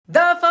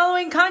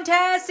following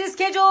contest is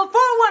scheduled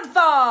for one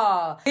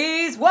fall.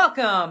 Please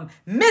welcome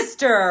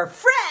Mr.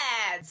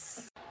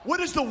 Fretz. What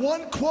is the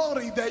one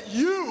quality that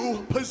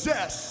you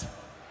possess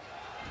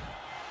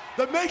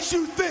that makes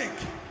you think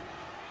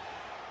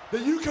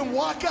that you can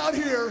walk out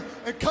here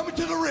and come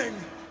into the ring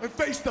and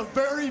face the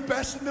very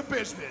best in the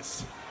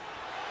business?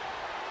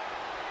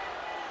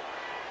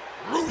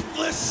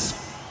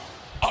 Ruthless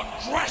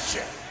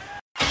aggression.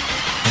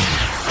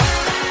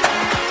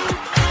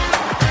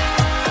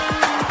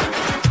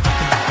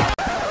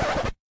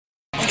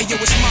 Yo,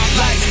 it's my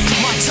life,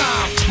 my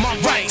time, my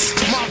rights,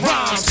 my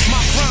rhymes,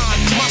 my grind,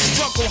 my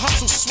struggle,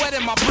 hustle, sweat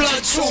in my blood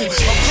too. A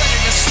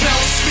predator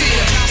smells fear,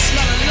 I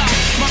smell a lot.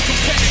 My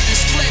competitors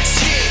fled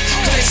scared,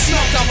 cause they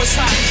smelled I was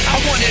hot. I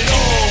want it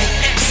all,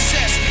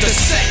 excess, the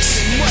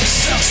sex, and much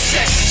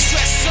success.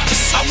 Stress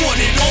us, I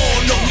want it all,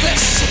 no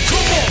less, so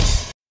come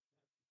on.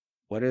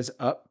 What is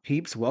up,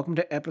 peeps? Welcome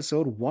to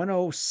episode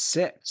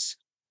 106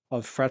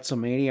 of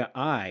Fretzelmania.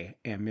 I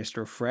am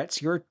Mr.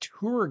 Fretz, your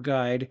tour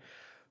guide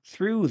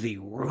through the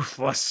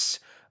ruthless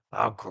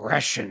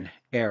aggression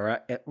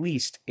era, at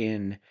least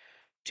in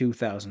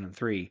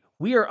 2003.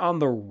 We are on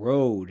the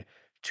road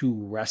to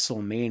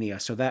WrestleMania,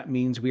 so that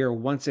means we are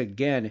once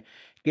again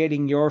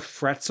getting your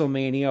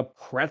Fretzelmania,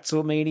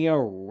 Pretzelmania,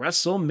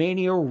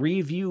 WrestleMania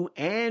review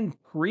and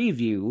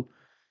preview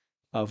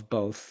of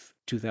both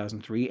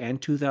 2003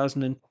 and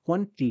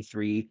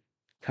 2023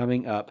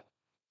 coming up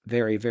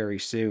very, very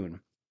soon.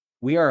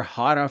 We are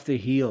hot off the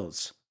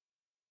heels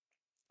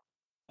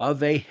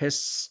of a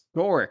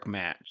historic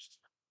match,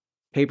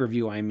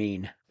 pay-per-view I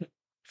mean,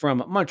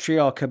 from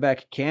Montreal,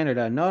 Quebec,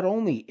 Canada, not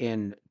only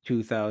in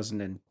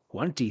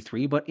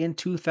 2023, but in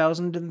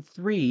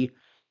 2003,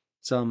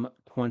 some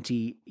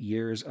 20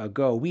 years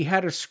ago. We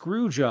had a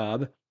screw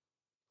job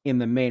in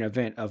the main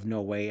event of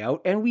No Way Out,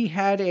 and we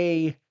had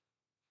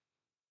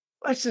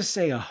let's just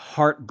say a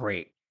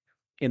heartbreak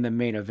in the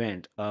main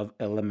event of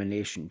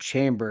Elimination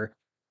Chamber.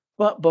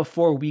 But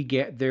before we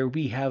get there,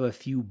 we have a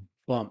few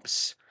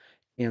bumps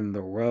in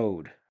the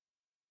road.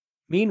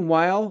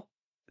 Meanwhile,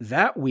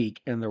 that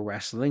week in the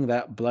wrestling,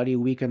 that bloody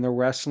week in the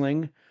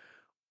wrestling,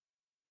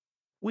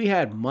 we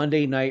had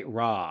Monday Night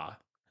Raw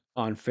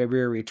on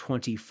February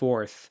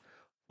 24th,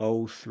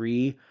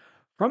 03,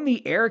 from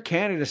the Air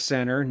Canada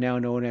Centre, now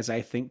known as,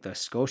 I think, the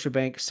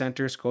Scotiabank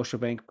Centre,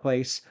 Scotiabank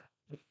Place,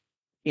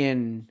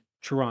 in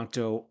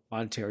Toronto,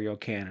 Ontario,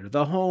 Canada,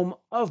 the home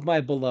of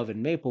my beloved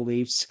Maple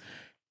Leafs,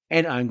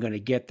 and I'm going to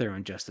get there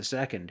in just a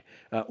second.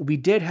 We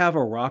did have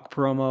a Rock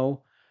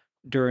promo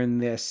during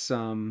this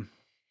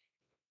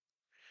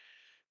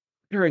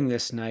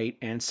night,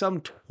 and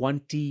some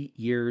 20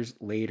 years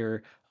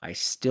later, I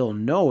still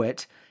know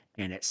it,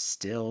 and it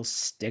still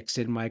sticks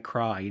in my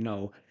craw. You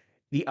know,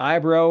 the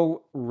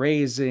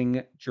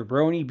eyebrow-raising,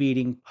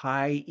 jabroni-beating,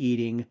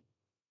 pie-eating,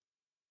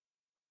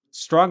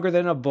 stronger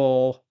than a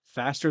bull,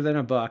 faster than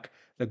a buck,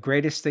 the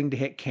greatest thing to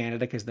hit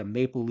Canada because the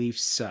Maple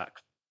Leafs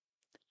suck.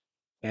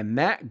 And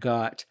that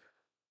got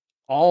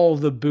all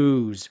the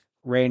boos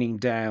raining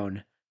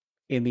down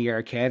in the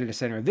Air Canada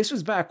Centre. This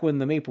was back when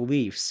the Maple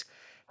Leafs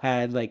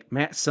had like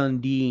Matt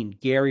Sundin,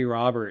 Gary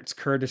Roberts,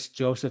 Curtis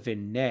Joseph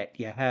in net.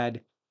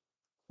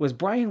 Was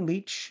Brian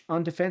Leach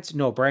on defense?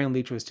 No, Brian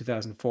Leach was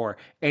 2004.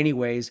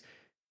 Anyways,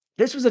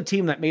 this was a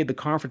team that made the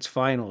conference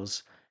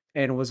finals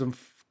and was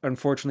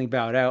unfortunately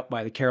bowed out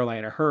by the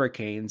Carolina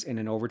Hurricanes in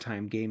an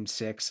overtime Game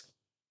 6.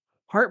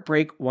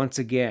 Heartbreak once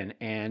again,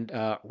 and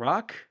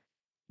Rock,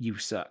 you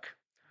suck.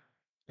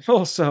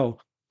 Also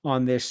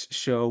on this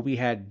show, we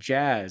had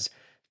Jazz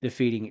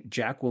defeating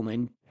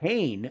Jacqueline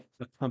Payne,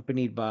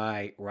 accompanied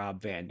by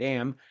Rob Van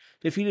Dam,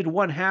 defeated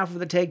one half of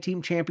the tag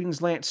team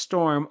champions Lance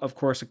Storm, of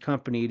course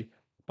accompanied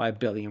by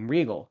Billiam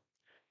Regal.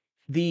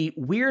 The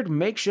weird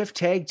makeshift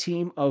tag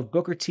team of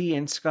Booker T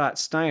and Scott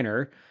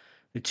Steiner,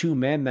 the two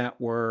men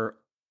that were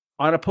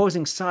on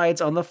opposing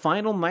sides on the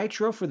final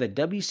Nitro for the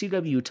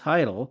WCW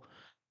title,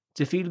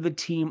 defeated the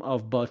team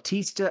of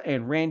Bautista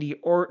and Randy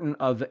Orton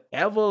of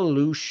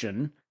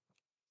Evolution,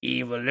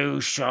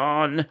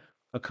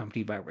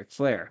 accompanied by Ric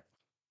Flair.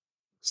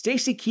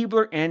 Stacy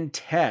Keibler and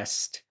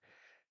Test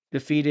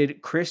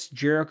defeated Chris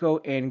Jericho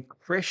and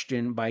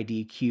Christian by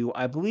DQ.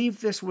 I believe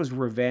this was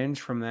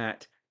revenge from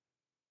that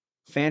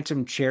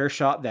phantom chair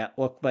shot that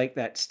looked like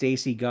that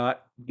Stacy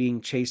got being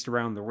chased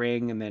around the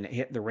ring, and then it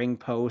hit the ring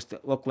post.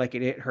 It looked like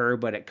it hit her,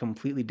 but it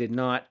completely did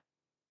not.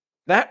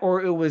 That,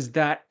 or it was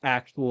that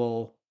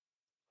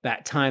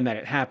time that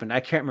it happened. I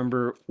can't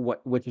remember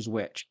which is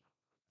which.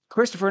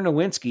 Christopher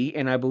Nowinski,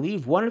 and I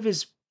believe one of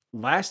his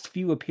last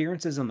few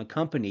appearances on the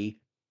company,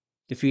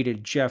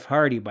 defeated Jeff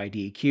Hardy by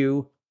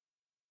DQ.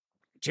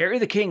 Jerry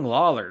the King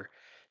Lawler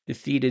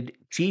defeated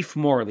Chief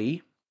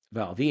Morley,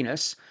 Val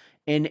Venus,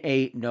 in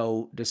a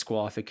no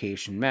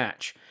disqualification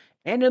match.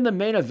 And in the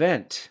main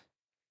event,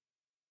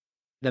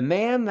 the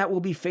man that will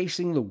be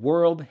facing the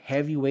World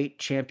Heavyweight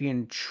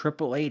Champion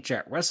Triple H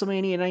at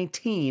WrestleMania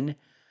 19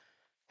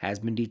 has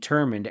been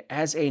determined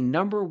as a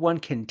number one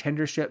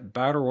contendership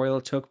battle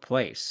royal took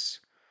place,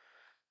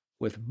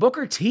 with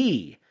Booker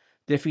T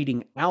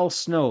defeating Al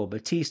Snow,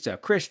 Batista,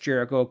 Chris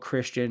Jericho,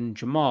 Christian,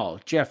 Jamal,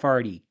 Jeff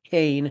Hardy,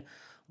 Kane,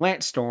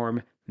 Lance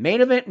Storm,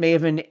 main event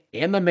Maven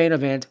in the main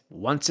event,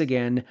 once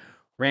again,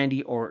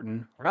 Randy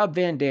Orton, Rob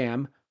Van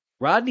Dam,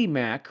 Rodney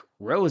Mack,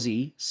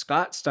 Rosie,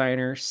 Scott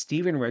Steiner,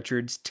 Steven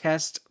Richards,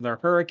 Test, The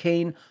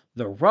Hurricane,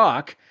 The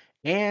Rock,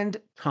 and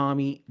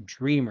Tommy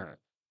Dreamer.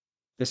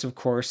 This, of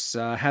course,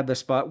 had the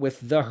spot with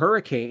The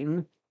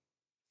Hurricane.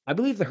 I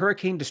believe The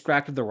Hurricane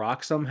distracted The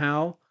Rock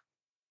somehow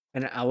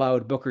and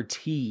allowed Booker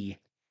T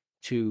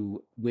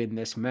to win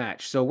this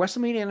match. So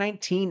WrestleMania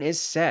 19 is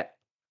set.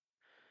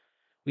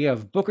 We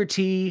have Booker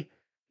T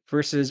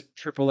versus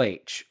Triple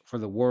H for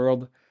the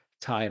world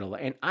title.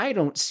 And I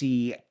don't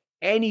see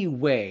any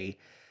way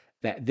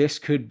that this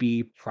could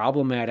be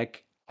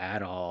problematic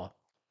at all.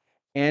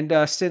 And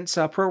since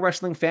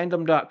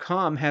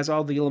ProWrestlingFandom.com has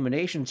all the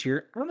eliminations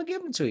here, I'm going to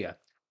give them to you.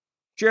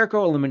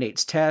 Jericho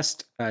eliminates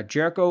Test.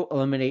 Jericho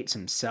eliminates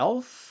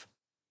himself.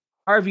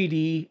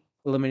 RVD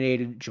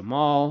eliminated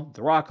Jamal.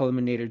 The Rock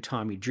eliminated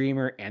Tommy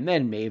Dreamer. And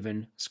then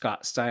Maven.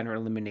 Scott Steiner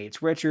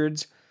eliminates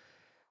Richards.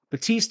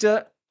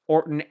 Batista,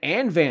 Orton,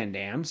 and Van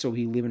Dam. So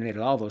he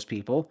eliminated all those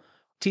people.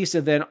 Batista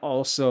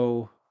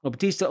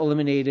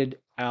eliminated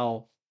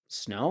Al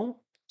Snow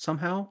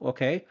somehow.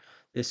 Okay.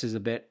 This is a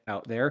bit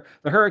out there.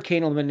 The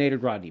Hurricane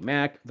eliminated Rodney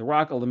Mack. The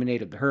Rock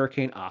eliminated the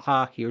Hurricane.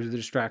 Aha, here's the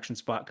distraction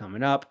spot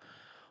coming up.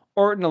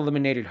 Orton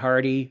eliminated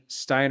Hardy.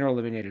 Steiner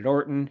eliminated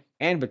Orton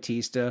and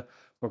Batista.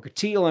 Booker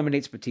T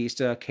eliminates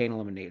Batista. Kane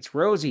eliminates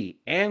Rosie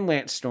and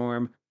Lance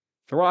Storm.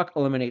 The Rock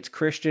eliminates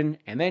Christian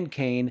and then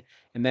Kane.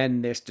 And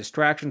then this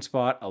distraction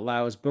spot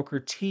allows Booker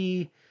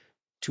T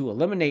to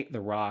eliminate The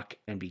Rock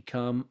and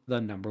become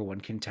the number one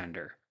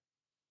contender.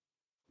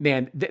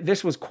 Man,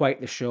 this was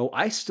quite the show.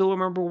 I still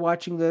remember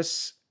watching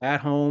this at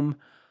home.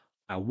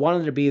 I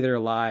wanted to be there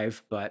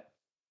live, but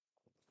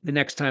the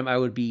next time I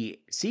would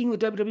be seeing the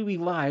WWE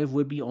live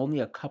would be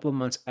only a couple of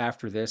months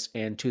after this,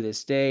 and to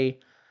this day,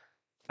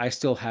 I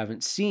still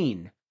haven't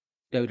seen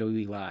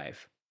WWE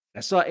live. I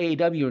saw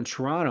AEW in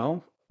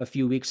Toronto a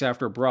few weeks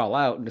after Brawl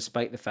Out, and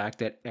despite the fact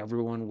that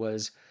everyone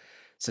was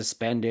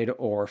suspended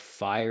or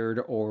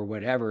fired or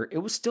whatever, it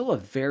was still a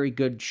very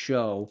good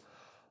show.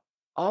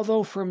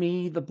 Although for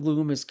me, the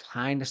bloom is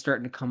kind of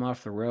starting to come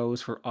off the rose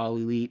for All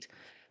Elite.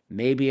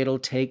 Maybe it'll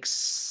take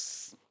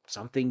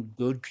something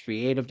good,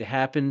 creative to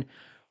happen.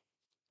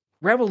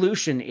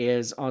 Revolution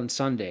is on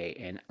Sunday,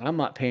 and I'm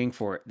not paying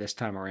for it this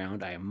time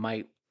around. I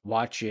might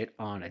watch it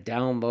on a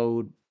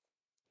download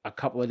a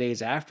couple of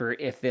days after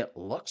if it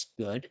looks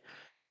good.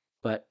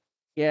 But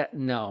yeah,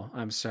 no,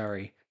 I'm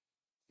sorry.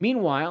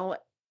 Meanwhile,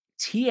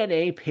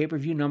 TNA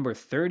pay-per-view number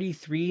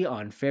 33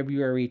 on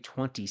February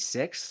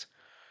 26th.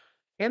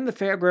 In the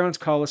Fairgrounds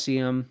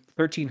Coliseum,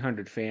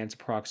 1,300 fans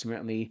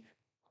approximately.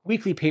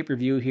 Weekly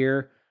pay-per-view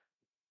here.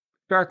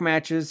 Dark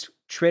matches.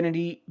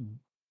 Trinity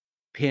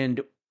pinned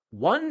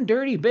One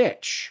Dirty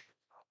Bitch.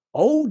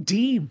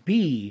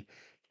 ODB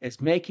is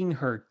making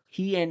her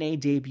TNA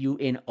debut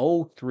in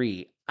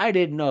 03. I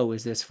didn't know it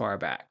was this far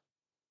back.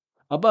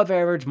 Above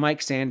average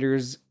Mike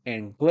Sanders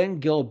and Glenn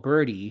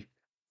Gilberti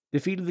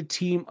defeated the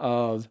team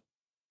of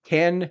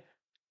Ken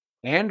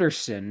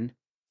Anderson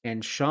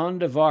and Sean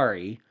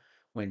Daivari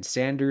when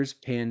Sanders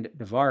pinned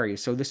Daivari.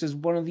 So this is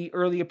one of the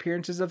early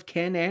appearances of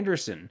Ken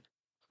Anderson.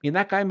 And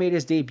that guy made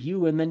his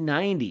debut in the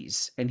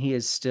 90s, and he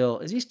is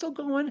he still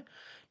going?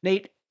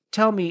 Nate,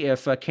 tell me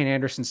if Ken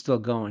Anderson's still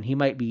going. He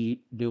might be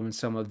doing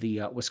some of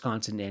the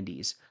Wisconsin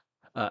Indies.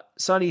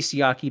 Sonny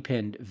Siaki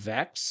pinned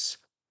Vex,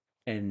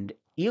 and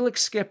Elix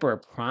Skipper,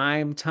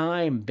 prime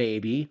time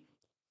baby,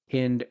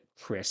 pinned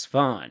Chris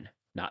Vaughn.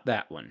 Not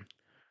that one.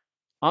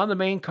 On the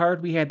main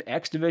card, we had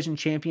X Division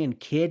champion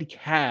Kid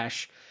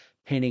Cash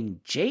pinning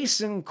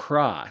Jason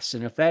Cross.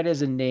 And if that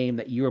is a name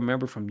that you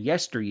remember from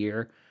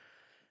yesteryear,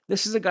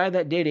 this is a guy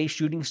that did a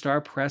shooting star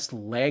press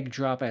leg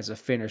drop as a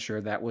finisher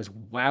that was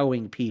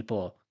wowing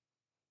people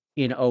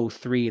in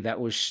 03, that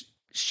was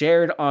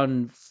shared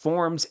on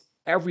forums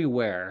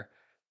everywhere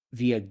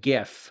via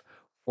GIF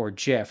or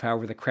GIF,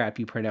 however the crap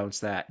you pronounce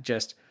that,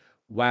 just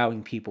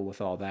wowing people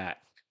with all that.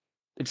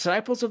 The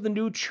Disciples of the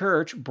New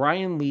Church,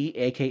 Brian Lee,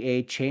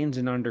 aka Chains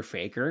and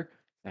Underfaker,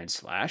 and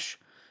Slash,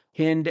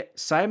 pinned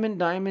Simon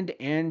Diamond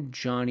and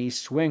Johnny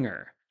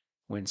Swinger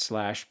when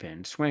Slash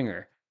pinned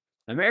Swinger.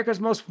 America's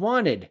Most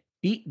Wanted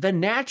beat The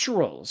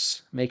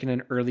Naturals, making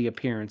an early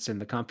appearance in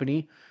the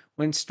company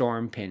when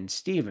Storm pinned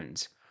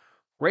Stevens.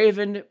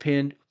 Raven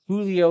pinned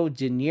Julio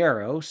De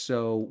Niro,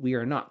 so we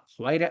are not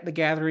quite at the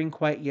gathering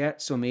quite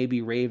yet, so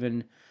maybe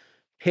Raven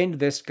pinned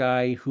this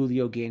guy,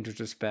 Julio gains his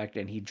respect,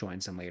 and he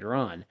joins him later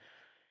on.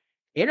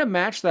 In a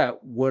match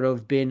that would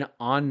have been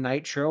on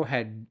Nitro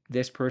had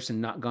this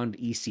person not gone to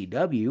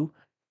ECW,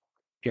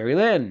 Jerry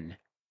Lynn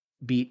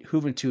beat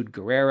Juventud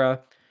Guerrera.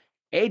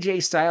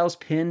 AJ Styles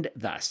pinned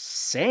the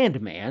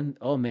Sandman.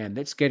 Oh man,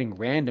 that's getting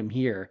random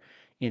here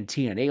in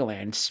TNA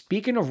land.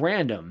 Speaking of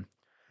random,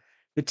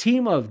 the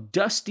team of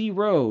Dusty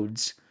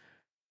Rhodes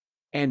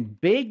and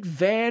Big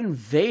Van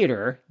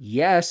Vader,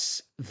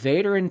 yes,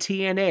 Vader in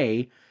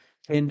TNA,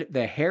 beat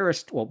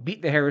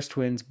the Harris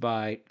twins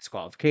by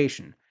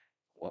disqualification.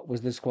 What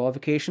was the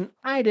disqualification?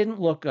 I didn't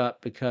look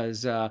up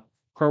because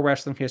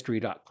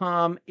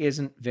ProWrestlingHistory.com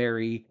isn't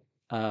very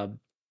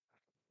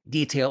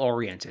detail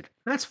oriented.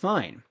 That's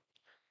fine.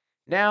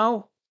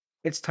 Now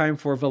it's time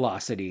for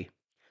Velocity,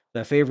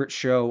 the favorite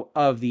show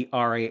of the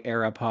RA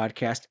Era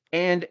podcast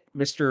and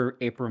Mr.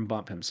 Apron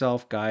Bump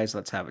himself. Guys,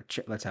 let's have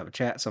a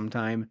chat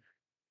sometime.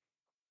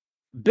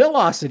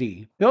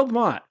 Billocity, Bill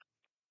DeMott,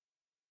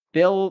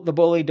 Bill the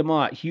Bully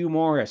DeMott, Hugh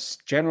Morris,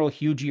 General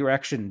Hugh G.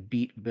 Erection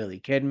beat Billy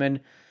Kidman.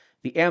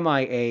 The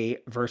MIA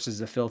versus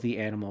the Filthy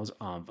Animals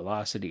on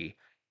Velocity.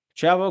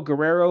 Chavo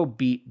Guerrero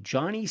beat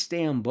Johnny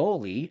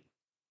Stamboli,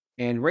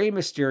 and Rey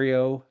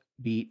Mysterio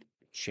beat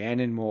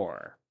Shannon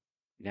Moore.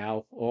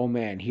 Now, oh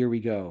man, here we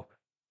go.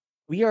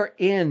 We are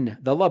in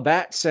the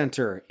Labatt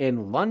Center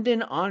in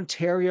London,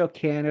 Ontario,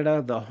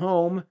 Canada, the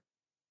home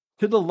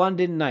to the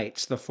London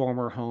Knights, the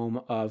former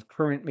home of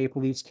current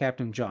Maple Leafs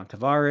captain John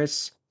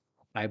Tavares.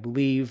 I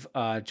believe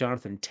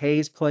Jonathan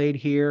Toews played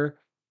here.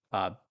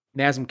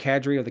 Nazem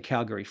Kadri of the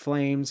Calgary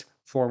Flames,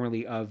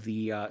 formerly of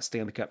the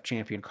Stanley Cup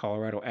champion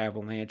Colorado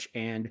Avalanche,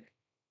 and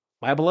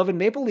my beloved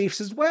Maple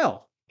Leafs as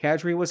well.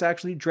 Kadri was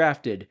actually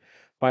drafted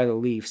by the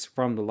Leafs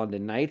from the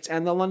London Knights,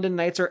 and the London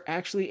Knights are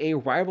actually a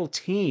rival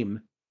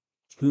team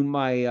to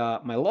my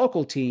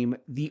local team,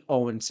 the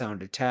Owen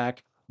Sound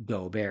Attack.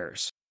 Go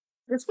Bears.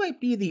 This might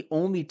be the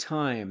only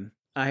time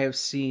I have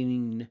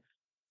seen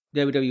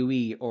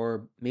WWE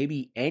or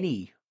maybe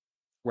any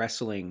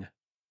wrestling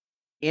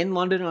in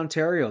London,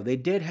 Ontario. They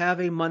did have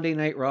a Monday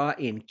Night Raw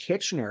in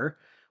Kitchener,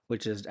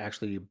 which is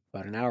actually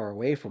about an hour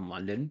away from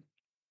London,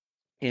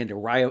 and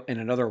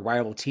another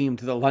rival team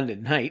to the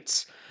London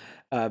Knights.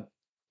 But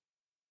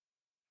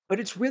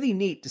it's really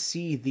neat to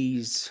see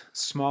these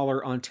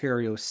smaller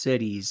Ontario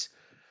cities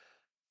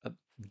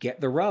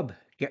get the rub,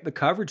 get the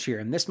coverage here.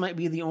 And this might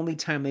be the only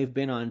time they've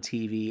been on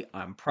TV.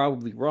 I'm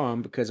probably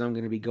wrong because I'm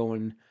going to be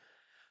going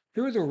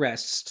through the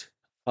rest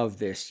of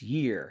this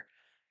year.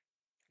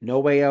 No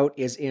Way Out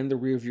is in the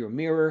rearview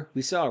mirror.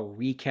 We saw a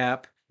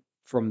recap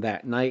from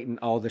that night and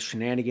all the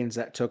shenanigans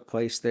that took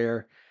place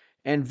there.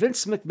 And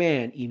Vince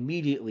McMahon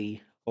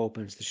immediately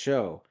opens the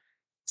show,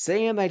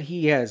 saying that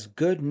he has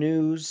good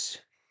news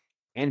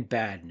and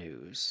bad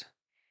news.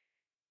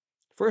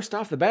 First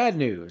off, the bad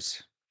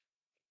news.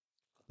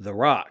 The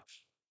Rock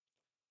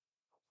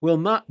will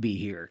not be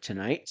here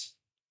tonight.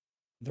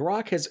 The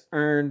Rock has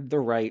earned the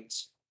right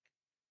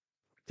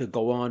to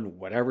go on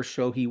whatever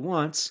show he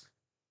wants.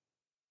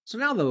 So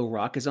now The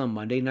Rock is on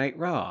Monday Night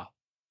Raw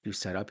to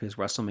set up his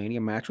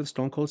WrestleMania match with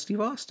Stone Cold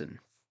Steve Austin.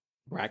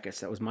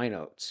 Brackets, that was my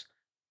notes.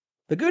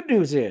 The good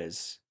news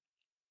is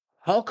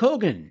Hulk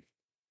Hogan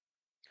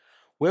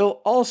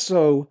will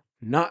also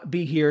not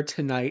be here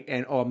tonight,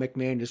 and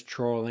McMahon is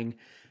trolling.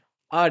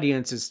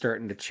 Audience is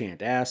starting to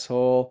chant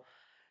asshole,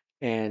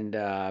 and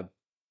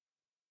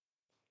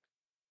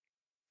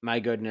my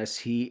goodness,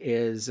 he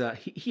is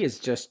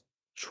just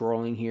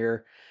trolling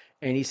here.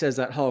 And he says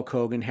that Hulk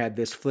Hogan had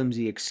this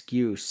flimsy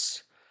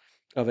excuse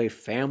of a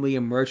family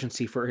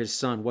emergency for his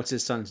son. What's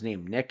his son's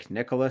name?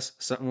 Nicholas?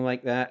 Something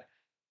like that.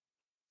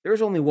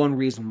 There's only one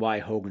reason why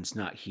Hogan's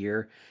not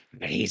here,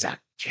 and he's a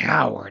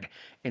coward.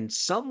 And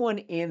someone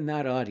in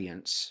that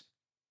audience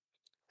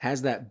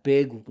has that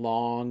big,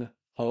 long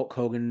Hulk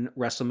Hogan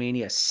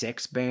WrestleMania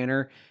 6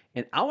 banner.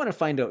 And I want to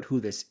find out who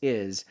this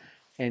is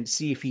and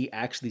see if he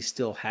actually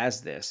still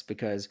has this,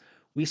 because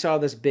we saw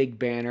this big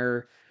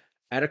banner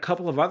at a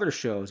couple of other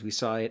shows. We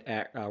saw it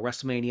at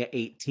WrestleMania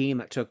 18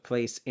 that took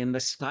place in the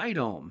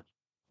Skydome,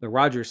 the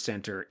Rogers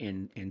Center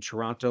in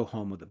Toronto,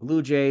 home of the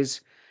Blue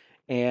Jays.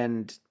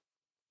 And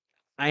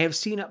I have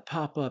seen it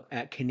pop up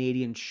at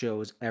Canadian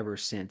shows ever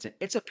since. And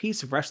it's a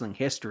piece of wrestling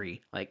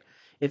history. Like,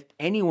 if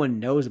anyone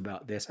knows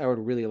about this, I would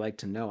really like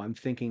to know. I'm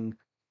thinking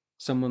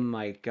someone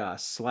like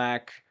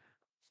Slack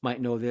might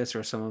know this,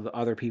 or some of the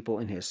other people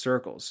in his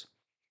circles.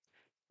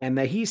 And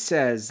that he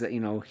says that,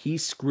 he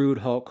screwed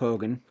Hulk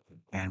Hogan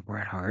and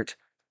Bret Hart.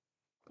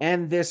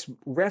 And this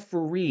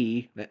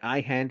referee that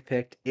I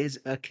handpicked is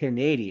a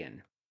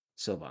Canadian,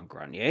 Sylvain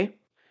Grenier.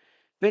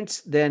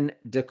 Vince then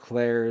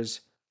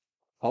declares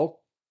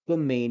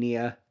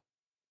Hulkamania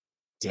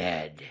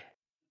dead.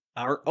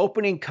 Our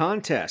opening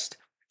contest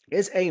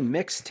is a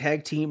mixed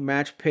tag team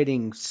match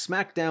pitting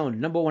SmackDown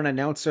 #1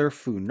 announcer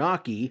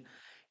Funaki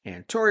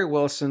and Tori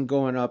Wilson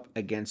going up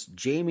against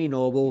Jamie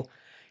Noble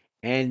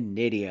and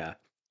Nydia.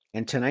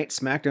 And tonight's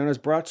SmackDown is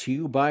brought to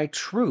you by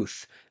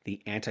Truth,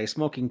 the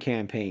anti-smoking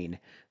campaign,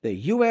 the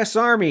U.S.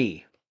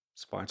 Army,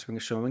 sponsoring a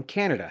show in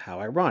Canada. How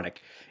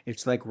ironic.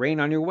 It's like rain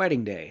on your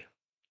wedding day.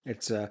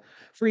 It's a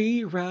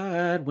free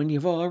ride when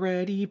you've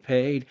already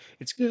paid.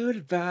 It's good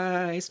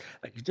advice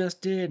like you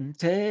just didn't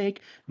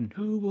take. And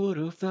who would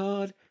have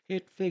thought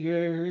it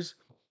figures?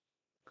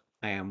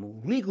 I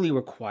am legally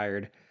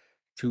required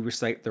to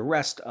recite the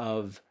rest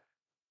of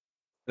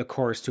the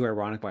chorus to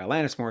Ironic by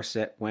Alanis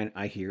Morissette when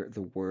I hear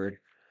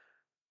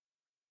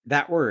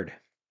that word.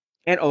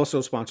 And also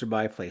sponsored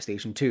by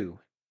PlayStation 2.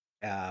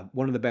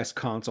 one of the best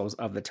consoles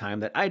of the time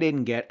that I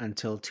didn't get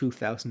until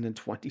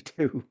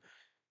 2022.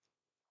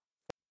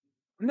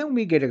 And then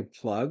we get a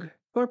plug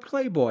for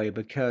Playboy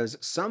because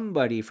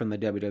somebody from the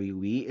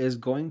WWE is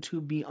going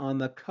to be on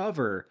the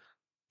cover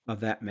of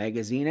that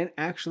magazine and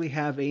actually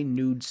have a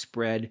nude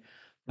spread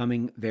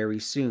coming very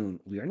soon.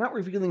 We are not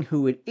revealing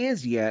who it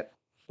is yet,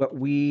 but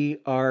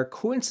we are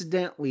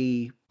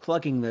coincidentally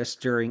plugging this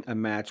during a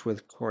match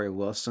with Tori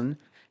Wilson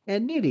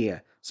and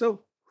Nydia.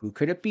 So who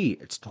could it be?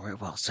 It's Tori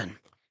Wilson.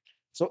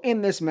 So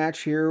in this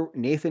match here,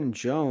 Nathan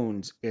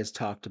Jones is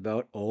talked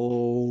about.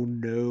 Oh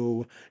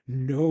no,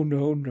 no,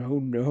 no, no,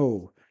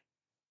 no.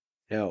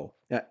 No.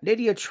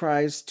 Nydia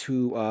tries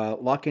to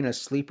lock in a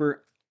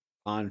sleeper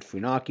on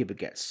Funaki but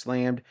gets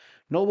slammed.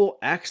 Noble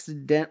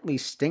accidentally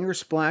stinger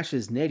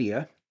splashes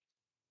Nydia.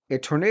 A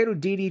tornado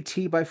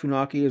DDT by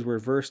Funaki is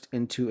reversed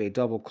into a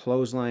double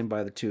clothesline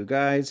by the two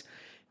guys.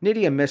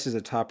 Nydia misses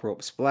a top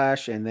rope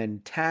splash, and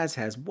then Taz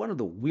has one of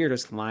the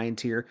weirdest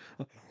lines here.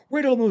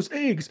 Right on those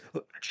eggs!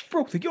 She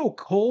broke the yolk,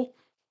 Cole!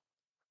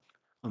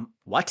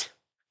 What?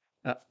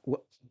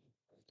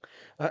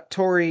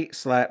 Tori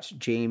slaps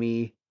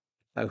Jamie,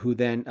 who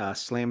then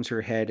slams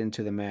her head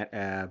into the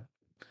mat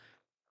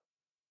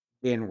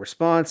in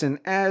response. And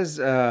as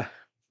a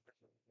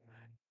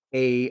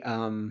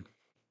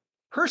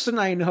person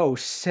I know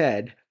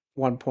said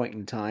one point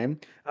in time,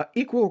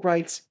 equal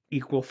rights,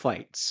 equal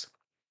fights.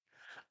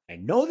 I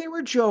know they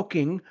were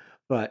joking,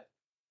 but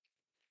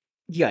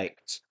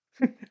yikes.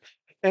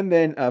 And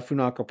then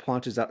Funaka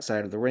plunges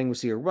outside of the ring. We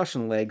see a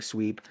Russian leg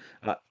sweep.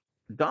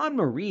 Dawn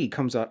Marie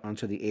comes out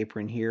onto the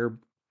apron here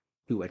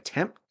to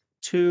attempt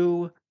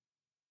to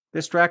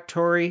distract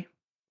Tori,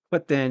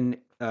 but then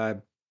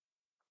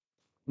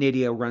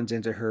Nydia runs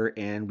into her,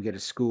 and we get a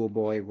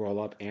schoolboy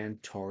roll up,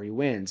 and Tori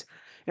wins.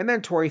 And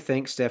then Tori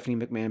thanks Stephanie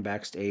McMahon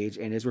backstage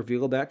and is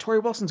revealed that Tori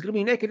Wilson's going to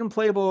be naked in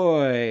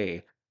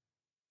Playboy.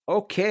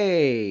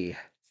 Okay.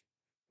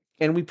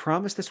 And we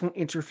promise this won't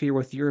interfere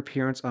with your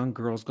appearance on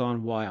Girls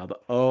Gone Wild.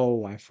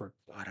 Oh, I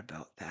forgot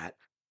about that.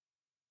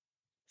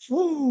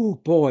 Oh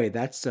boy,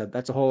 that's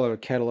a whole other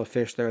kettle of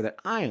fish there that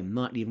I am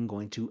not even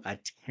going to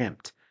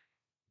attempt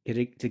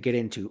to get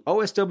into.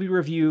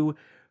 OSW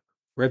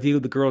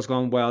reviewed the Girls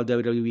Gone Wild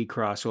WWE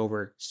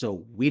crossover,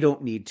 so we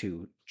don't need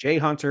to. Jay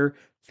Hunter,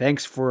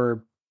 thanks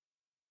for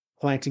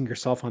planting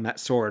yourself on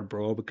that sword,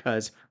 bro,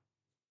 because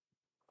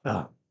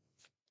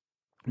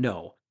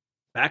no.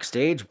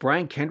 Backstage,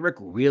 Brian Kendrick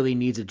really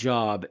needs a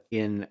job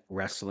in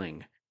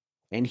wrestling.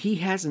 And he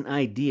has an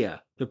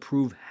idea to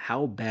prove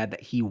how bad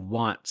that he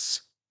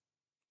wants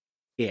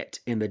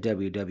it in the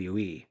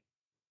WWE.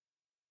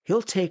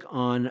 He'll take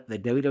on the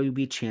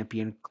WWE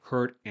champion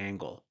Kurt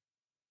Angle.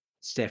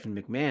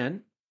 Stephanie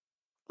McMahon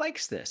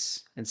likes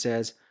this and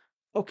says,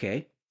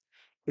 okay,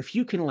 if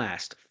you can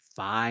last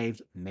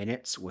 5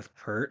 minutes with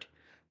Kurt,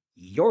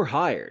 you're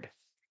hired.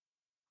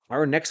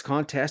 Our next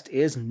contest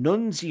is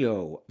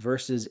Nunzio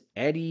versus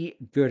Eddie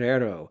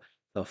Guerrero,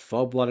 the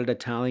full-blooded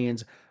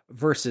Italians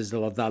versus the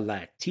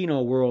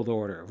Latino World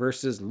Order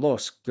versus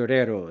Los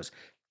Guerreros.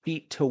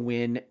 Feet to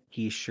win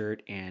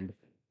t-shirt. And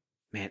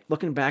man,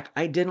 looking back,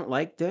 I didn't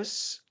like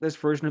this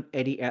version of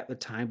Eddie at the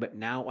time, but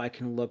now I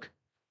can look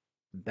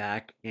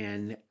back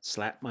and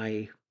slap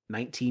my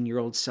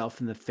 19-year-old self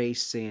in the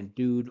face saying,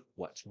 dude,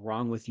 what's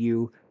wrong with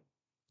you?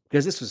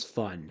 Because this was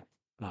fun.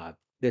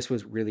 This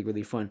was really,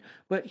 really fun.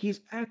 But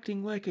he's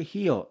acting like a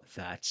heel.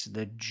 That's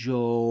the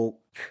joke.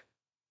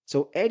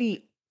 So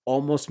Eddie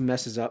almost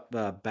messes up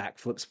the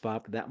backflip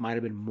spot, but that might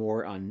have been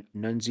more on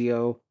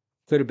Nunzio.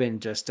 Could have been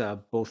just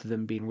both of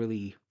them being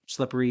really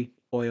slippery,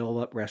 oil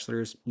up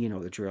wrestlers. You know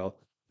the drill.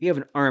 We have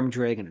an arm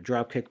drag and a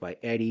drop kick by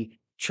Eddie.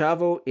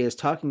 Chavo is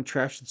talking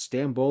trash to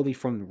Stamboli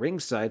from the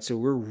ringside, so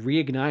we're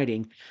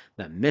reigniting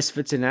the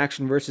Misfits in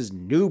Action versus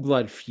New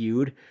Blood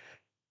feud.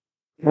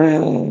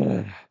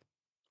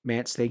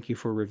 Mance, thank you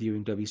for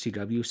reviewing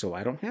WCW, so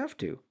I don't have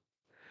to.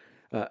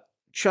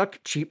 Chuck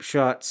cheap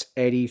shots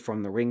Eddie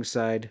from the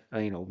ringside.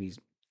 He's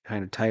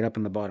kind of tied up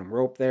in the bottom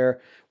rope there.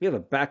 We have a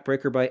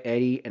backbreaker by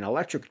Eddie, an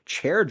electric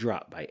chair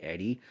drop by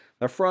Eddie.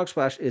 The frog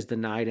splash is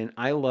denied, and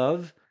I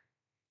love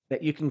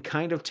that you can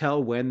kind of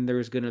tell when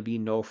there's going to be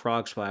no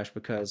frog splash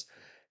because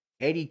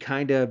Eddie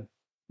kind of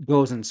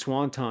goes in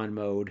swanton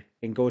mode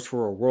and goes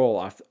for a roll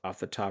off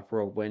the top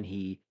rope when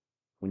he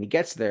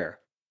gets there.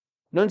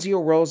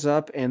 Nunzio rolls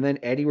up, and then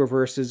Eddie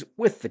reverses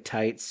with the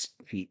tights,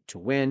 feet to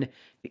win.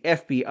 The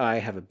FBI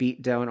have a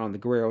beatdown on the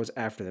Guerreros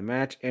after the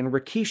match, and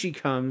Rikishi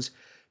comes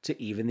to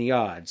even the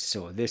odds.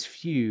 So this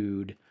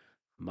feud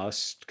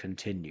must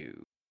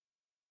continue.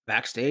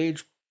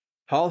 Backstage,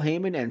 Paul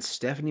Heyman and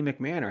Stephanie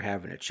McMahon are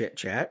having a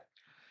chit-chat.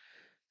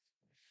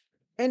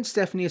 And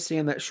Stephanie is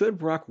saying that should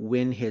Brock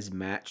win his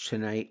match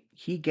tonight,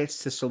 he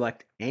gets to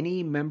select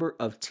any member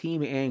of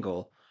Team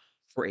Angle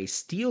for a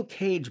steel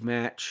cage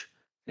match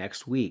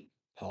next week.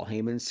 Paul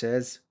Heyman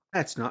says,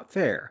 that's not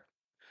fair.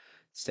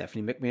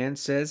 Stephanie McMahon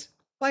says,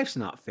 life's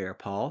not fair,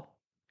 Paul.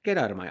 Get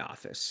out of my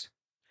office.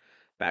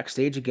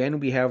 Backstage again,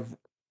 we have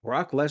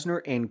Brock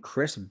Lesnar and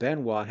Chris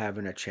Benoit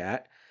having a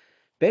chat.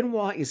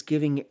 Benoit is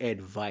giving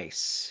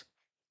advice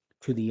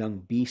to the young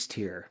beast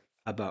here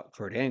about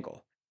Kurt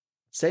Angle,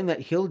 saying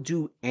that he'll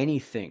do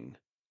anything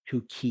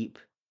to keep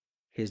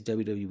his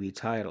WWE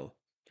title.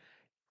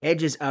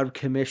 Edge is out of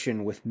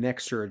commission with neck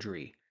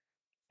surgery,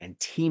 and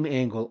Team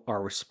Angle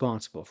are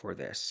responsible for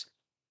this.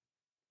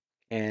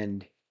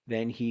 And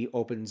then he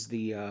opens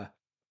the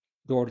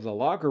door to the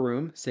locker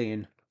room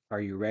saying, "Are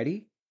you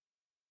ready?"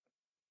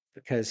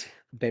 Because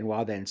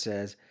Benoit then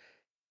says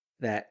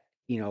that,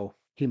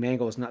 Team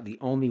Angle is not the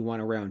only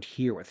one around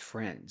here with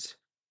friends.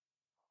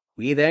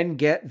 We then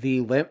get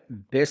the Limp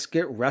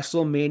Bizkit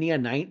WrestleMania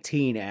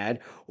 19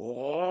 ad.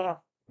 Oh,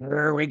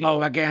 here we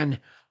go again.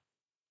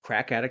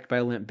 Crack Addict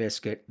by Limp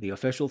Bizkit, the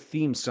official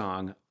theme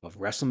song of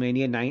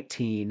WrestleMania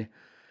 19.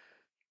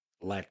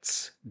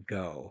 Let's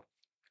go.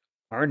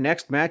 Our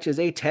next match is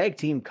a tag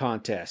team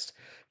contest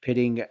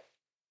pitting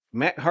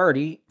Matt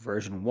Hardy,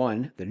 version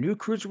 1, the new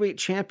Cruiserweight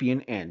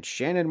champion, and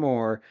Shannon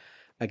Moore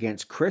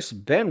against Chris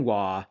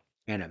Benoit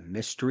and a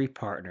mystery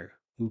partner.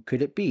 Who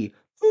could it be?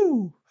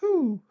 Who?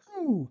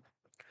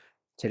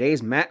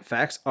 Today's Matt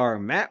facts are: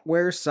 Matt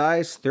wears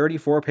size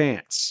 34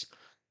 pants.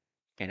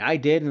 And I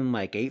did in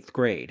like 8th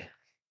grade.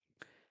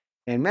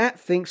 And Matt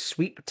thinks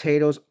sweet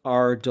potatoes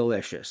are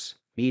delicious.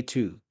 Me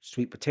too.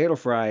 Sweet potato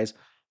fries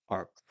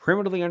are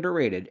criminally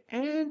underrated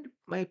and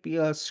might be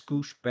a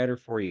scoosh better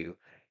for you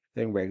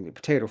than regular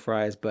potato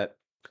fries. But,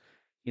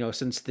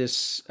 since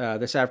this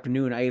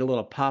afternoon I ate a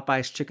little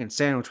Popeye's chicken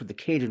sandwich with the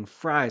Cajun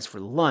fries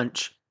for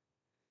lunch,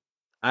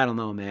 I don't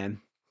know,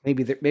 man.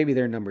 Maybe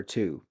they're number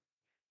 2.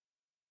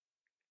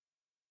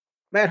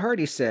 Matt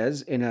Hardy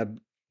says in a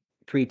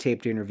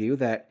pre-taped interview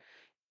that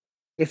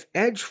if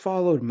Edge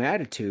followed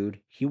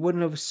Mattitude, he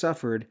wouldn't have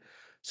suffered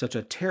such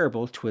a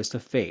terrible twist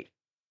of fate.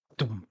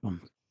 Good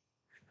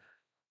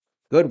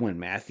one,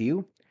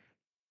 Matthew.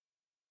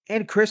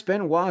 And Chris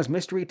Benoit's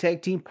mystery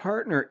tag team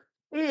partner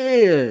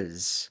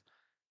is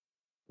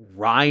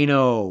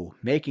Rhino,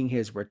 making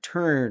his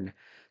return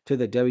to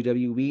the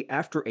WWE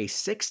after a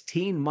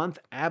 16-month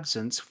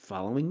absence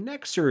following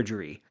neck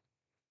surgery.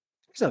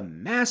 There's a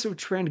massive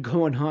trend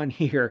going on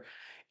here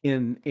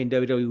in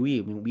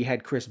WWE. I mean, we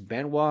had Chris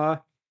Benoit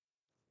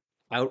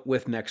out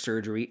with neck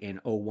surgery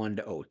in 01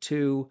 to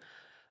 02.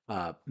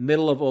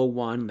 Middle of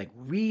 01, like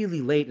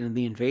really late in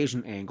the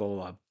Invasion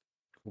angle,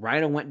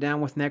 Rhino went down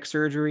with neck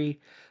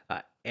surgery.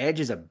 Edge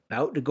is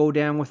about to go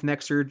down with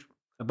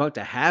about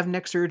to have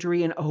neck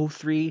surgery in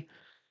 03.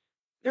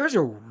 There's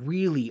a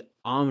really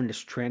ominous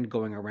trend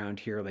going around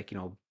here. Like,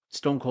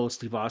 Stone Cold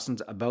Steve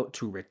Austin's about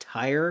to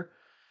retire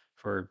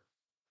for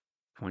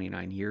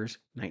 29 years,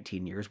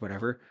 19 years,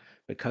 whatever,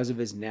 because of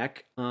his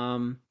neck.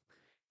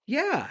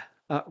 Yeah,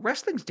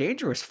 wrestling's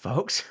dangerous,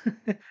 folks.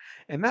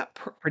 And that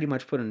pretty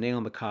much put a nail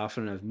in the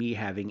coffin of me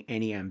having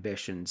any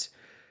ambitions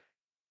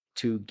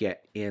to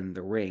get in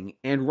the ring.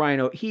 And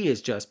Rhino, he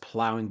is just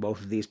plowing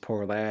both of these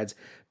poor lads.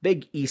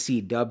 Big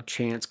EC dub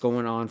chants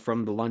going on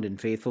from the London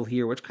faithful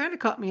here, which kind of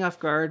caught me off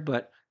guard.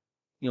 But,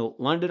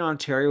 London,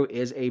 Ontario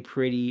is a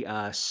pretty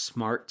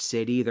smart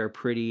city. They're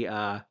pretty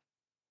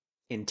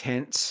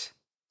intense,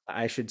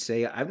 I should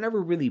say. I've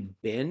never really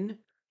been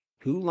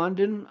to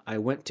London. I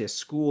went to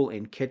school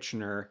in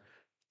Kitchener,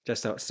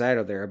 just outside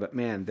of there. But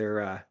man, they're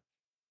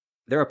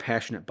a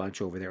passionate bunch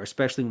over there,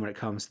 especially when it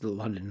comes to the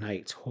London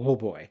Knights. Oh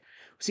boy.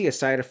 We see a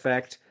side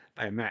effect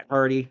by Matt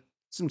Hardy,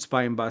 some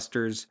spine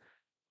busters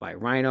by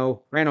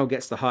Rhino. Rhino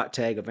gets the hot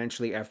tag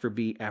eventually after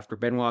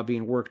Benoit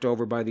being worked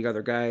over by the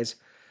other guys.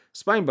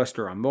 Spine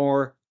buster on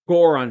Moore,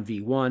 Gore on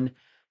V1,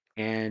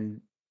 and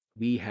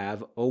we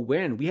have a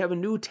win. We have a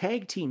new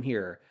tag team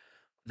here.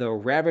 The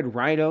Rabid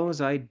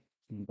Rhinos. I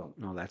don't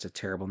know, that's a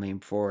terrible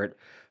name for it.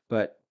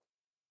 But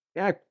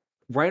yeah,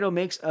 Rhino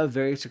makes a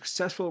very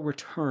successful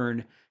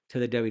return to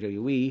the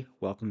WWE.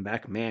 Welcome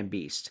back, Man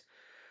Beast.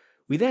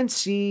 We then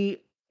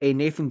see a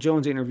Nathan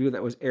Jones interview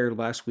that was aired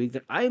last week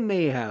that I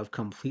may have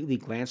completely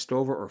glanced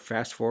over or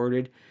fast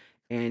forwarded,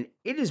 and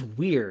it is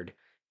weird.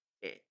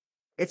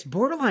 It's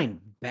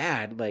borderline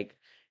bad. Like,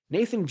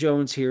 Nathan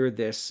Jones here,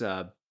 this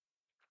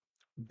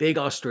big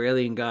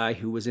Australian guy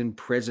who was in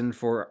prison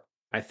for,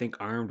 I think,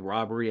 armed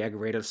robbery,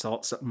 aggravated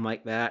assault, something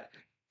like that.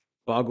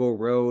 Boggo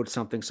Road,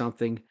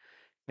 something.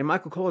 And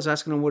Michael Cole is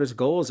asking him what his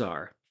goals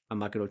are. I'm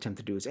not going to attempt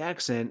to do his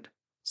accent,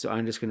 so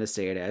I'm just going to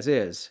say it as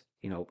is.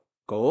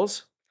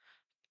 Goals?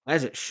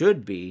 As it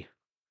should be.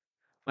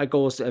 My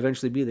goal is to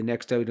eventually be the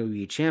next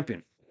WWE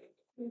champion.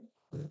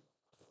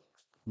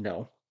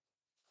 No.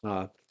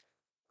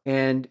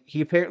 And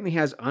he apparently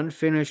has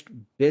unfinished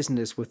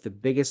business with the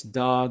biggest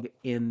dog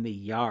in the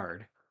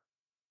yard.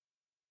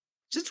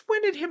 Just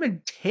when did him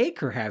and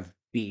Taker have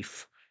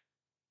beef?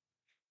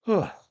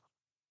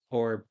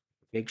 Or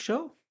Big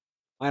Show?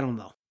 I don't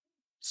know.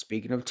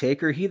 Speaking of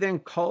Taker, he then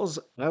calls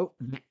out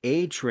the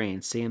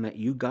A-Train, saying that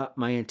you got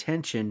my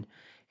attention,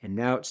 and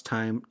now it's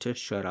time to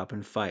shut up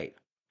and fight.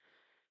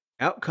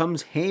 Out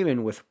comes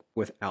Heyman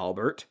with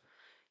Albert,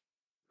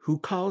 who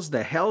calls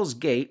the Hell's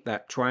Gate,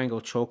 that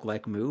triangle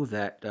choke-like move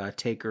that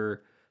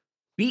Taker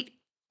beat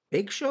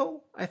Big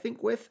Show, I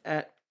think, with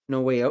at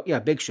No Way Out. Yeah,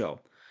 Big Show.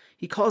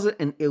 He calls it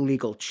an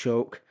illegal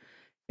choke,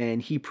 And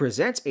he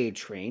presents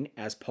A-Train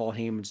as Paul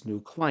Heyman's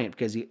new client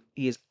because he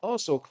is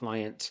also a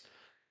client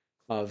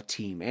of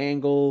Team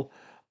Angle,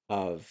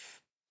 of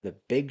The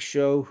Big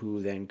Show,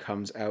 who then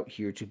comes out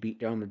here to beat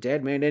down the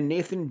Dead Man. And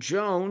Nathan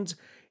Jones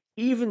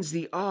evens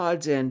the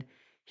odds, and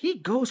he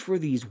goes for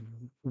these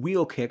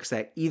wheel kicks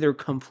that either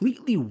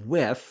completely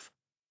whiff,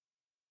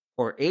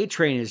 or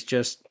A-Train is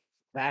just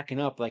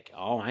backing up like,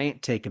 oh, I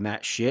ain't taking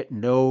that shit.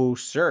 No,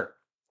 sir.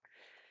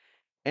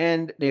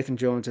 And Nathan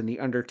Jones and The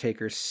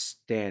Undertaker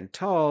stand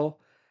tall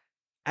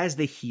as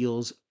the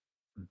heels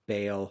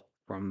bail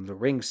from the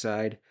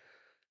ringside.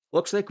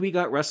 Looks like we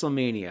got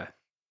WrestleMania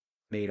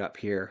made up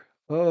here.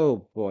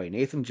 Oh boy,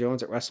 Nathan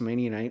Jones at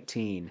WrestleMania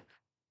 19.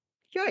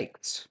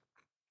 Yikes.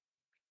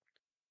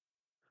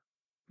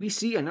 We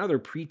see another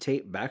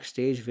pre-tape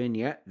backstage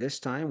vignette, this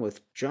time with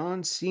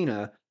John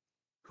Cena,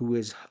 who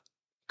is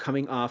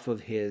coming off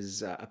of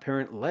his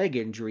apparent leg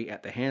injury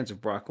at the hands of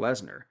Brock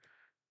Lesnar.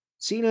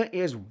 Cena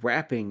is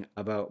rapping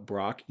about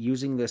Brock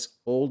using this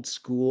old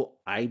school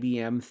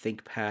IBM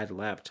ThinkPad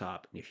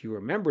laptop. And if you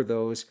remember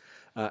those,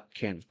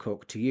 can of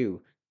Coke to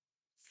you.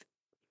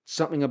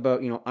 Something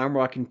about, I'm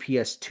rocking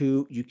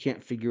PS2, you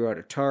can't figure out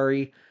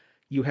Atari.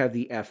 You have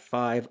the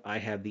F5, I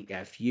have the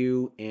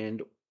FU,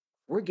 and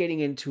we're getting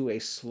into a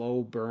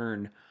slow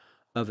burn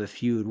of a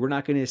feud. We're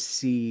not going to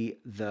see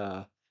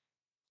the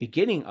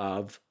beginning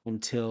of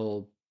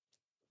until,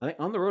 I think,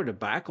 on the road to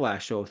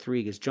Backlash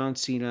 03, because John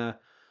Cena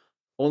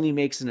only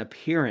makes an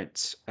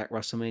appearance at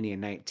WrestleMania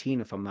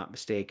 19, if I'm not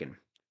mistaken.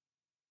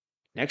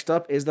 Next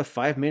up is the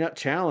 5-minute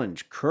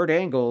challenge. Kurt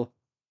Angle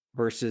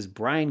versus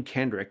Brian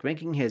Kendrick,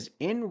 making his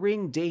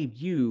in-ring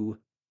debut,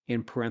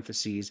 in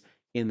parentheses,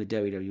 in the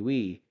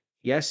WWE.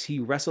 Yes, he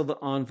wrestled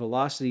on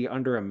Velocity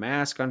under a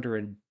mask, under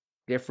a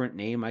different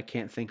name. I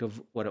can't think of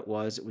what it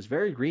was. It was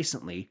very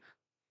recently.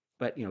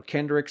 But,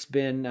 Kendrick's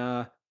been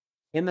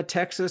in the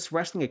Texas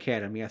Wrestling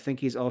Academy. I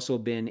think he's also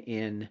been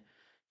in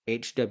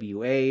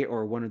HWA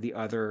or one of the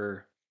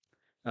other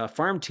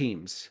farm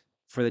teams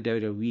for the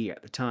WWE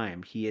at the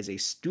time. He is a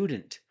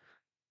student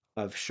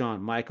of Shawn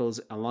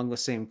Michaels, along the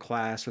same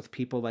class with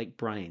people like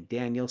Bryan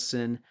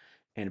Danielson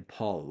and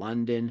Paul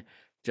London.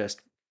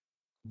 Just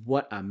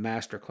what a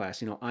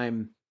masterclass.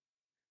 I'm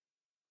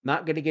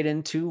not going to get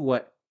into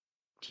what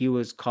he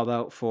was called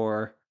out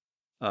for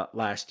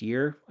last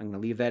year. I'm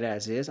going to leave that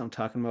as is. I'm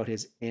talking about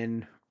his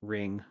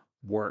in-ring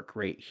work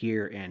right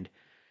here. And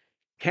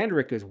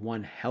Kendrick is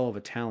one hell of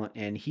a talent,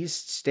 and he's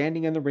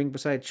standing in the ring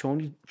beside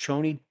Tony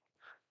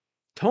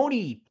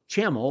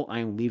Chimel.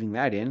 I'm leaving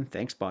that in.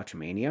 Thanks,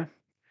 Botchamania.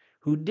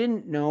 Who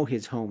didn't know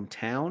his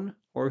hometown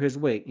or his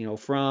weight,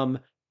 from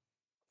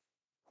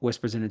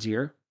whispers in his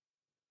ear.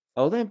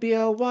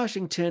 Olympia,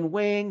 Washington,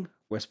 weighing,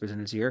 whispers in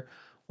his ear,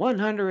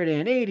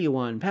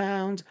 181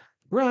 pounds,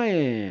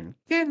 Brian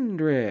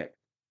Kendrick.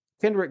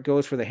 Kendrick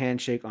goes for the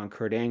handshake on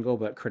Kurt Angle,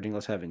 but Kurt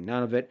Angle's having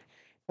none of it,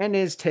 and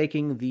is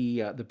taking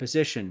the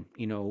position,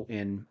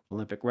 in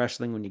Olympic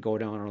wrestling when you go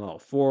down on all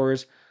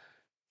fours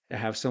to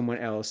have someone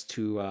else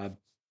to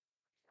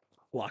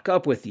lock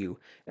up with you.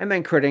 And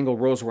then Kurt Angle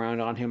rolls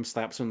around on him,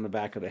 slaps him in the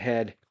back of the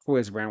head,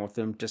 toys around with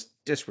him, just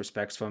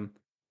disrespects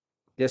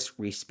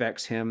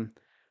him,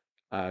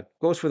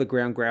 goes for the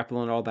ground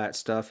grapple and all that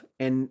stuff,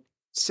 and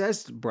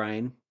says to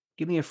Brian,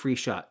 give me a free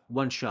shot,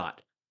 one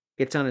shot.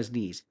 Gets on his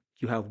knees.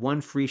 You have one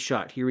free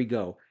shot. Here we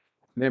go.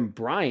 And then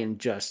Brian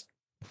just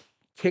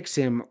kicks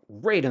him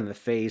right in the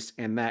face,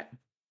 and that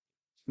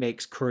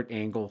makes Kurt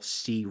Angle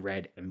see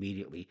red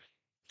immediately.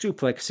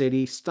 Suplex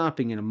City,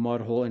 stomping in a mud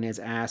hole in his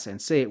ass,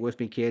 and say it with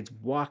me, kids,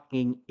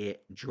 walking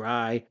it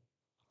dry.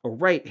 A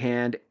right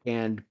hand,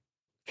 and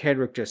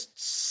Kendrick just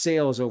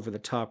sails over the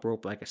top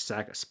rope like a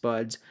sack of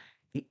spuds.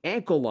 The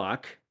ankle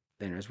lock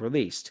then is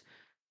released.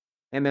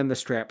 And then the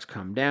straps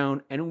come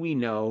down, and we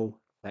know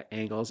that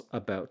Angle's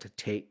about to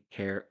take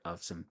care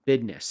of some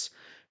business.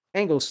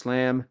 Angle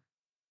slam.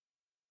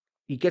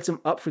 He gets him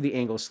up for the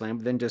angle slam,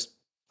 but then just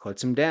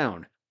puts him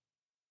down.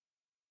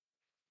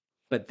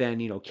 But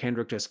then,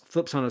 Kendrick just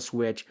flips on a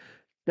switch,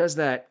 does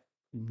that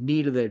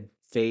knee to the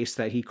face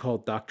that he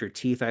called Dr.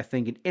 Teeth, I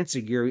think, an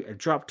enziguri, a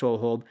drop toe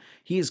hold.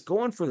 He is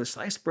going for the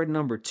slice spread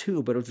number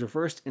 2, but it was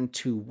reversed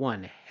into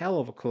one hell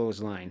of a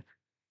clothesline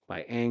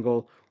by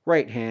Angle.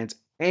 Right hands,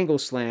 Angle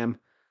slam,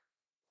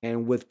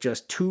 and with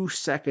just 2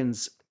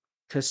 seconds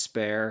to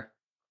spare,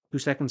 2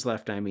 seconds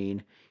left,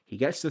 he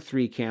gets the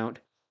 3 count,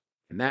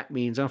 and that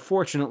means,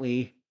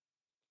 unfortunately,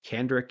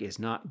 Kendrick is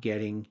not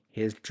getting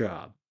his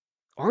job.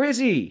 Or is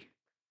he?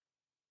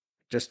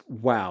 Just,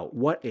 wow,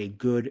 what a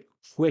good,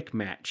 quick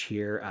match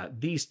here.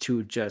 These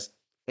two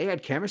they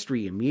had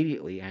chemistry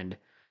immediately, and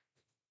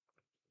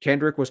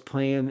Kendrick was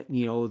playing,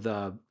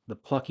 the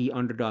plucky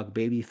underdog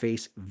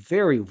babyface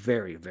very,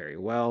 very, very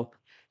well,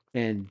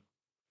 and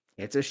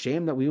it's a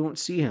shame that we won't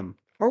see him.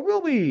 Or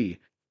will we?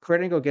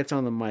 Kurt Angle gets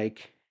on the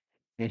mic,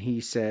 and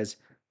he says,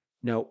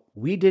 no,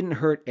 we didn't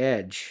hurt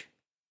Edge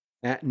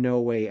at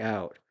No Way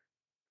Out.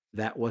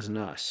 That wasn't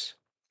us.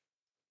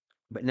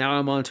 But now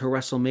I'm on to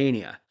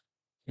WrestleMania.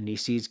 And he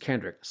sees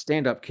Kendrick.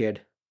 Stand up, kid.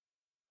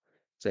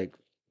 It's like,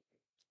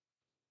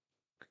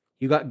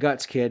 You got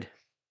guts, kid.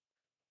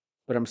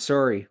 But I'm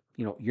sorry,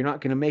 you're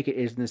not going to make it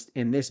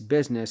in this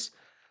business,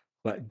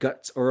 but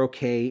guts are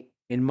okay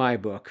in my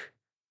book.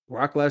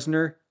 Brock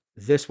Lesnar,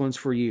 this one's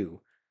for you.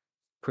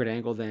 Kurt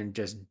Angle then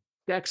just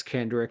decks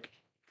Kendrick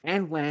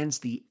and lands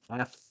the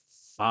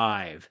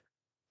F5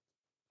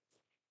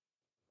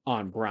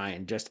 on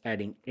Bryan, just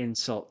adding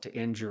insult to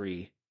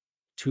injury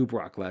to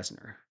Brock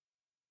Lesnar.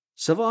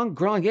 Sylvain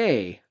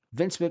Grenier,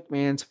 Vince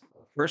McMahon's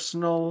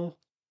personal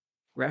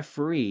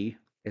referee,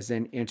 is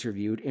then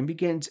interviewed and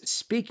begins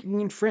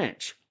speaking in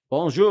French.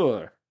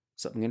 Bonjour,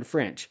 something in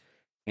French.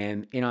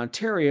 And in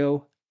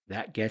Ontario,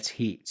 that gets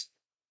heat.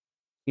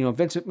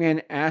 Vince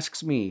McMahon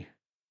asks me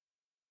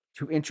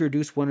to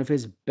introduce one of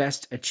his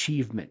best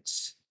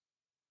achievements.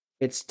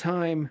 It's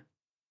time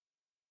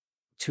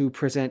to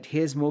present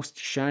his most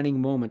shining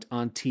moment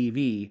on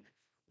TV.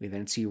 We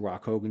then see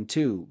Rock Hogan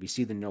 2. We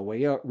see the No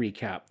Way Out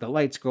recap. The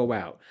lights go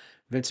out.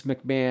 Vince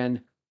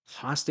McMahon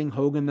costing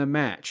Hogan the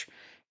match.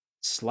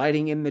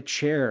 Sliding in the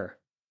chair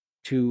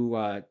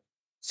to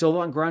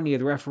Sylvain Grenier,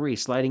 the referee,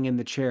 sliding in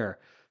the chair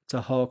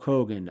to Hulk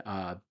Hogan.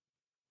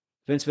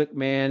 Vince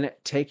McMahon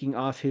taking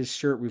off his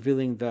shirt,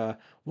 revealing the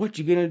 "What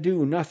you gonna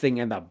do? Nothing,"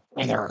 and the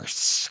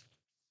 "Brothers."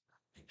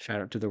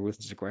 Shout out to the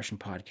Ruthless Aggression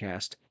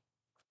podcast.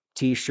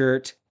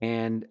 T-shirt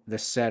and the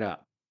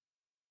setup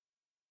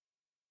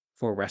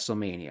for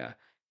WrestleMania.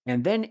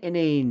 And then in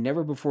a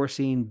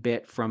never-before-seen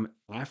bit from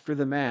after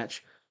the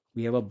match,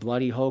 we have a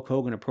bloody Hulk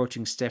Hogan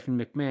approaching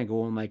Stephanie McMahon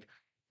going like,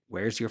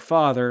 "Where's your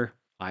father?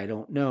 I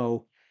don't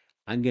know.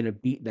 I'm going to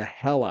beat the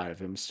hell out of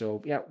him."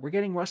 So, yeah, we're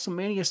getting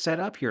WrestleMania set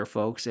up here,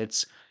 folks.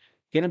 It's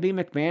going to be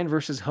McMahon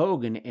versus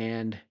Hogan,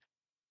 and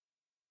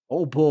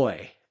oh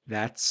boy,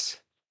 that's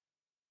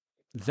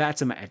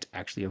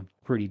actually a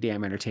pretty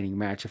damn entertaining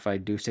match, if I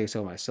do say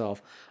so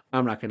myself.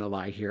 I'm not going to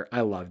lie here.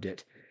 I loved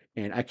it,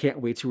 and I can't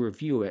wait to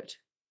review it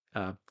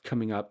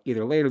coming up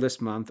either later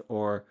this month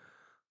or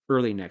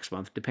early next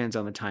month. Depends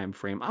on the time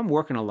frame. I'm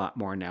working a lot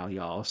more now,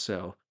 y'all,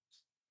 so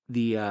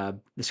the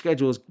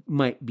schedules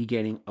might be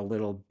getting a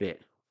little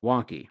bit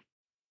wonky.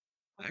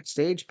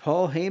 Backstage,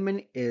 Paul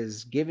Heyman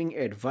is giving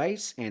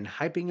advice and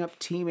hyping up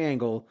Team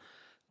Angle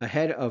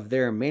ahead of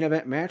their main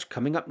event match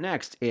coming up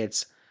next.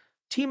 It's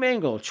Team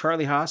Angle,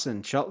 Charlie Haas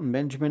and Shelton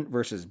Benjamin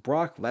versus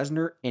Brock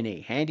Lesnar in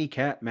a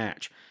handicap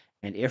match.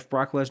 And if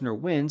Brock Lesnar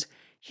wins,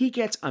 he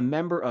gets a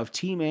member of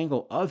Team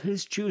Angle of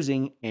his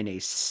choosing in a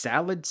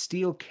solid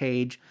steel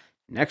cage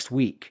next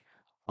week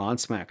on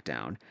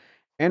SmackDown.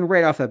 And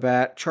right off the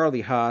bat, Charlie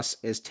Haas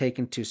is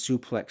taken to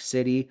Suplex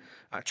City.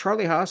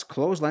 Charlie Haas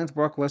clotheslines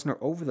Brock Lesnar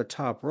over the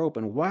top rope,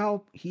 and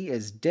while he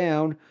is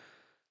down,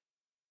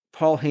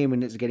 Paul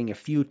Heyman is getting a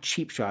few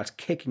cheap shots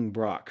kicking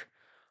Brock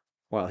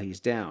while he's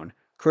down.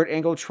 Kurt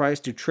Angle tries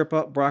to trip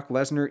up Brock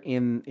Lesnar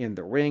in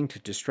the ring to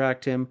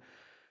distract him,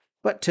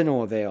 but to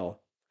no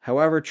avail.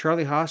 However,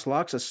 Charlie Haas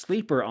locks a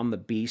sleeper on the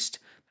beast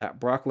that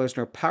Brock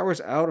Lesnar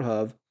powers out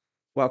of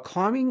while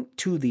climbing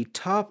to the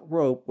top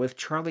rope with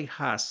Charlie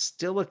Haas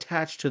still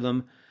attached to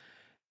them,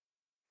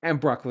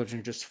 and Brock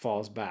Lesnar just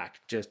falls back,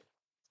 just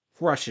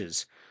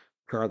crushes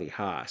Charlie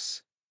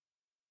Haas.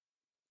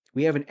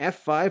 We have an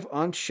F5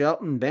 on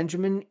Shelton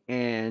Benjamin,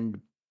 and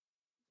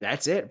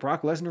that's it.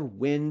 Brock Lesnar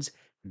wins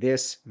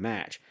this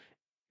match.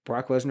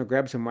 Brock Lesnar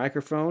grabs a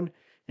microphone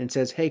and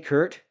says, "Hey,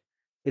 Kurt,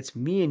 it's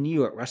me and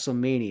you at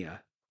WrestleMania.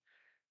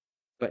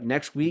 But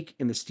next week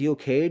in the steel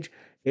cage,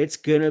 it's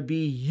gonna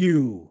be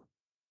you."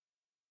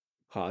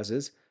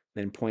 Pauses,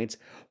 then points,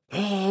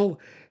 "Paul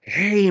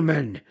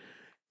Heyman."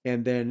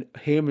 And then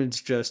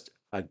Heyman's just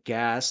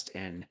aghast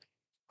and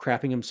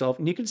crapping himself.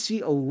 And you can see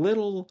a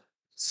little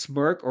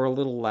smirk or a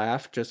little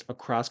laugh just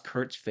across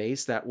Kurt's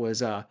face that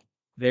was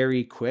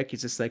very quick.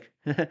 He's just like,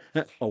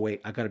 "Oh,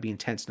 wait, I got to be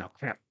intense now."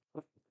 Crap.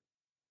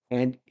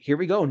 And here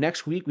we go.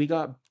 Next week, we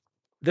got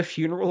the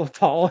funeral of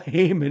Paul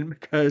Heyman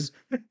because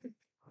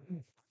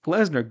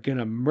Lesnar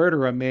gonna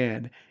murder a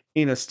man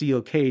in a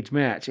steel cage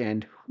match.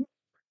 And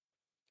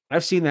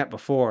I've seen that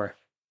before.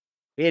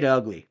 It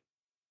ugly.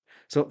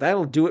 So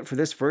that'll do it for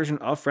this version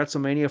of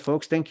Fretzelmania,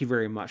 folks. Thank you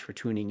very much for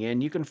tuning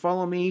in. You can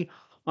follow me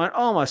on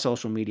all my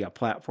social media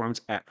platforms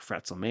at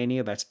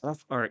Fretzelmania. That's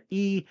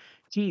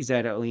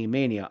FRETZLE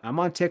Mania. I'm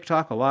on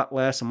TikTok a lot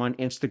less. I'm on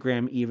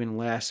Instagram even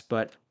less,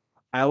 but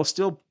I will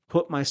still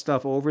put my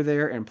stuff over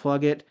there and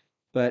plug it,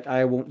 but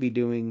I won't be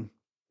doing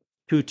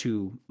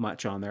too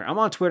much on there. I'm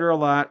on Twitter a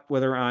lot,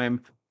 whether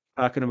I'm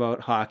talking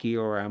about hockey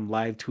or I'm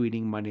live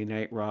tweeting Monday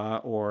Night Raw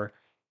or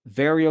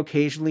very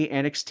occasionally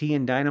NXT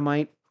and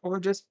Dynamite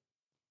or just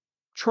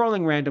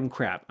trolling random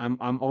crap. I'm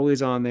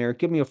always on there.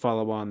 Give me a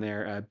follow on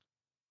there.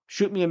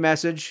 Shoot me a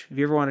message if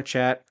you ever want to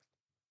chat.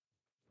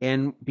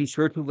 And be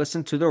sure to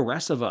listen to the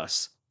rest of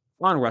us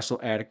on Wrestle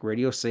Addict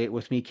Radio. Say it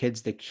with me,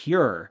 kids. The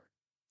Cure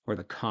for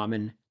the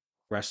Common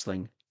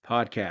Wrestling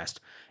Podcast.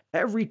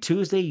 Every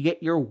Tuesday, you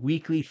get your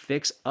weekly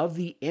fix of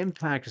the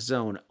Impact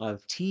Zone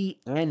of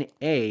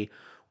TNA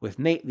with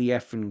Nate the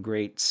Effin'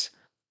 Great's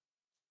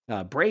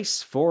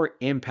brace for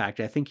Impact.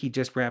 I think he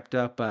just wrapped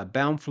up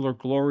Bound for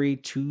Glory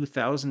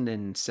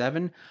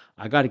 2007.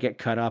 I got to get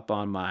cut up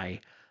on my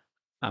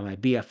My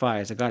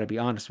BFIs, I got to be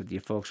honest with you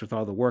folks with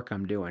all the work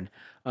I'm doing.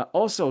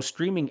 Also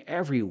streaming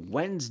every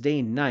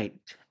Wednesday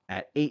night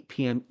at 8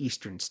 p.m.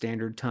 Eastern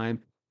Standard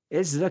Time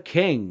is the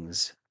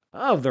Kings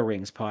of the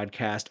Rings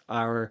podcast,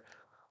 our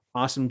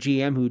awesome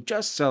GM who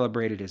just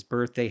celebrated his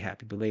birthday.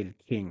 Happy belated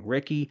King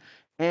Ricky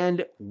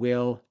and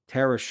Will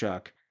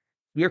Tereshuk.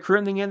 We are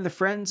currently in the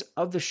Friends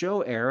of the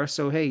Show era,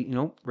 so hey,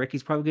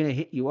 Ricky's probably going to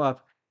hit you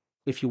up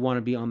if you want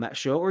to be on that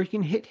show, or you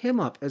can hit him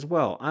up as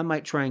well. I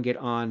might try and get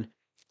on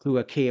to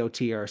a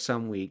KOTR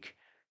some week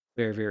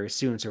very, very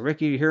soon. So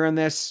Ricky, you're hearing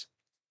this?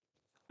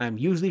 I'm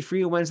usually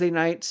free on Wednesday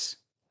nights,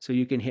 so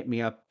you can hit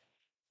me up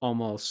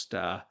almost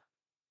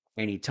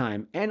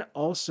anytime. And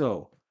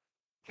also,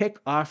 kick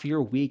off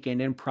your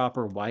weekend in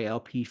proper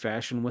YLP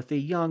fashion with a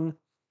young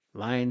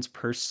Lions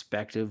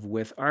perspective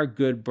with our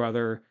good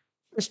brother,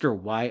 Mr.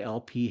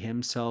 YLP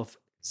himself,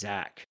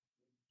 Zach.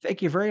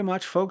 Thank you very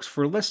much, folks,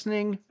 for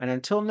listening. And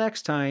until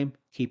next time,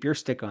 keep your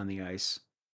stick on the ice.